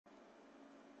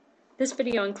This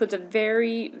video includes a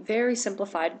very, very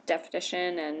simplified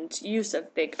definition and use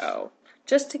of big O,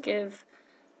 just to give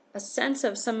a sense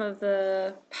of some of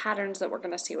the patterns that we're going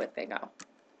to see with big O.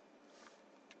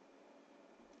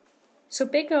 So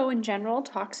big O in general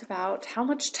talks about how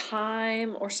much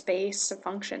time or space a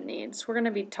function needs. We're going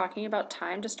to be talking about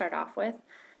time to start off with,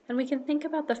 and we can think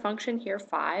about the function here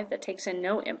 5 that takes in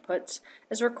no inputs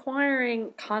as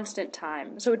requiring constant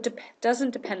time. So it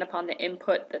doesn't depend upon the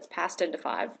input that's passed into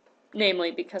 5.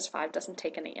 Namely, because 5 doesn't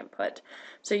take any input.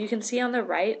 So you can see on the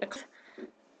right,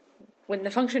 when the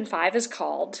function 5 is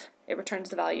called, it returns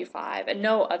the value 5, and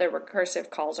no other recursive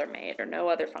calls are made, or no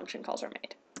other function calls are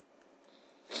made.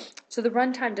 So the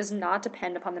runtime does not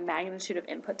depend upon the magnitude of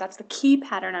input. That's the key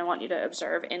pattern I want you to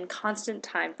observe in constant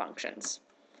time functions.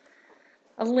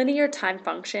 A linear time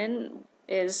function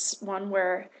is one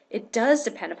where it does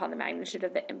depend upon the magnitude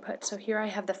of the input. So here I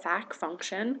have the fac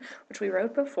function, which we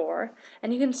wrote before,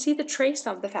 and you can see the trace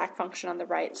of the fac function on the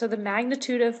right. So the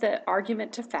magnitude of the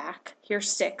argument to fac, here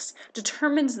 6,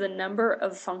 determines the number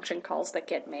of function calls that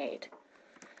get made.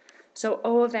 So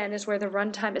O of n is where the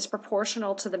runtime is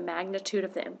proportional to the magnitude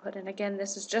of the input. And again,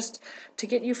 this is just to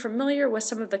get you familiar with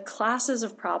some of the classes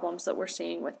of problems that we're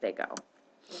seeing with big O.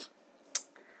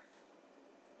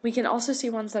 We can also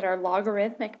see ones that are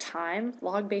logarithmic time,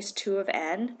 log base 2 of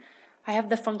n. I have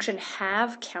the function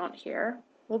have count here.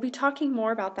 We'll be talking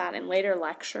more about that in later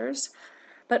lectures.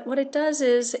 But what it does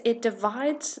is it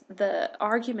divides the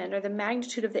argument or the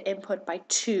magnitude of the input by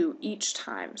 2 each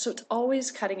time. So it's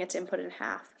always cutting its input in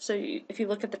half. So if you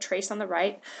look at the trace on the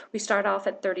right, we start off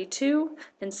at 32,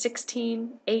 then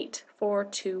 16, 8, 4,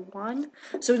 2, 1.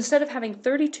 So instead of having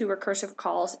 32 recursive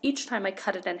calls, each time I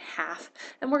cut it in half.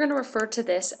 And we're going to refer to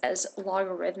this as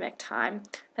logarithmic time.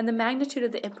 And the magnitude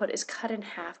of the input is cut in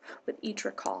half with each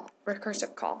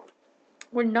recursive call.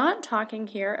 We're not talking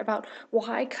here about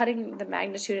why cutting the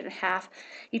magnitude in half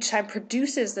each time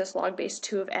produces this log base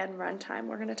 2 of n runtime.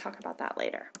 We're going to talk about that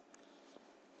later.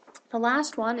 The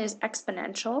last one is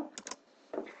exponential.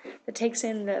 It takes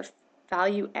in the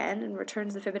value n and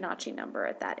returns the Fibonacci number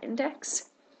at that index.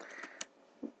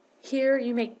 Here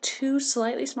you make 2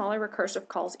 slightly smaller recursive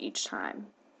calls each time.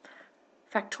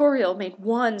 Factorial made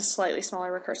 1 slightly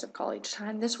smaller recursive call each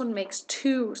time. This one makes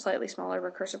 2 slightly smaller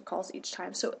recursive calls each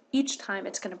time. So each time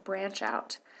it's going to branch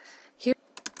out.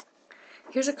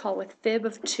 Here's a call with fib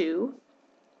of 2.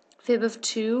 Fib of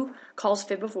 2 calls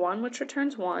fib of 1, which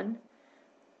returns 1.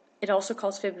 It also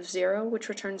calls fib of 0, which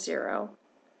returns 0.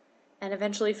 And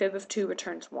eventually fib of 2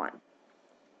 returns 1.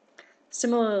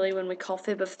 Similarly, when we call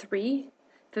fib of 3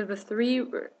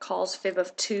 calls fib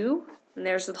of 2. And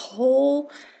there's the whole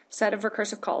set of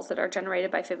recursive calls that are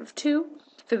generated by fib of 2.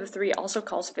 Fib of 3 also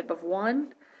calls fib of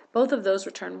 1. Both of those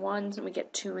return 1s, and we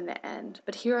get 2 in the end.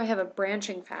 But here I have a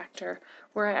branching factor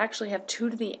where I actually have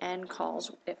 2 to the n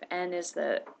calls if n is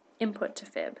the input to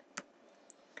fib.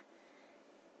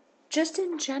 Just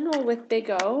in general with big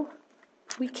O,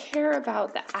 we care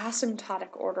about the asymptotic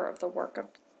order of the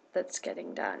work that's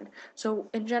getting done. So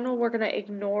in general, we're going to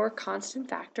ignore constant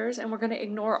factors, and we're going to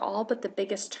ignore all but the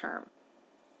biggest term.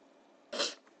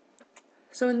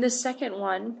 So in this second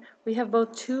one, we have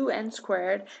both 2n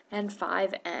squared and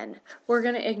 5n. We're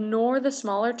going to ignore the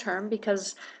smaller term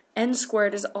because n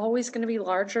squared is always going to be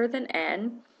larger than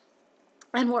n.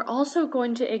 And we're also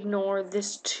going to ignore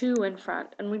this 2 in front,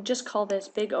 and we just call this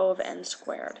big O of n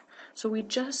squared. So we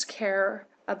just care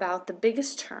about the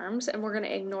biggest terms, and we're going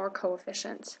to ignore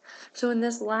coefficients. So in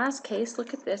this last case,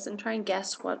 look at this and try and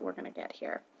guess what we're going to get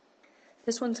here.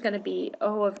 This one's going to be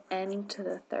O of n to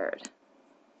the third,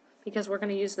 because we're going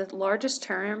to use the largest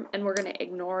term and we're going to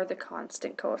ignore the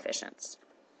constant coefficients.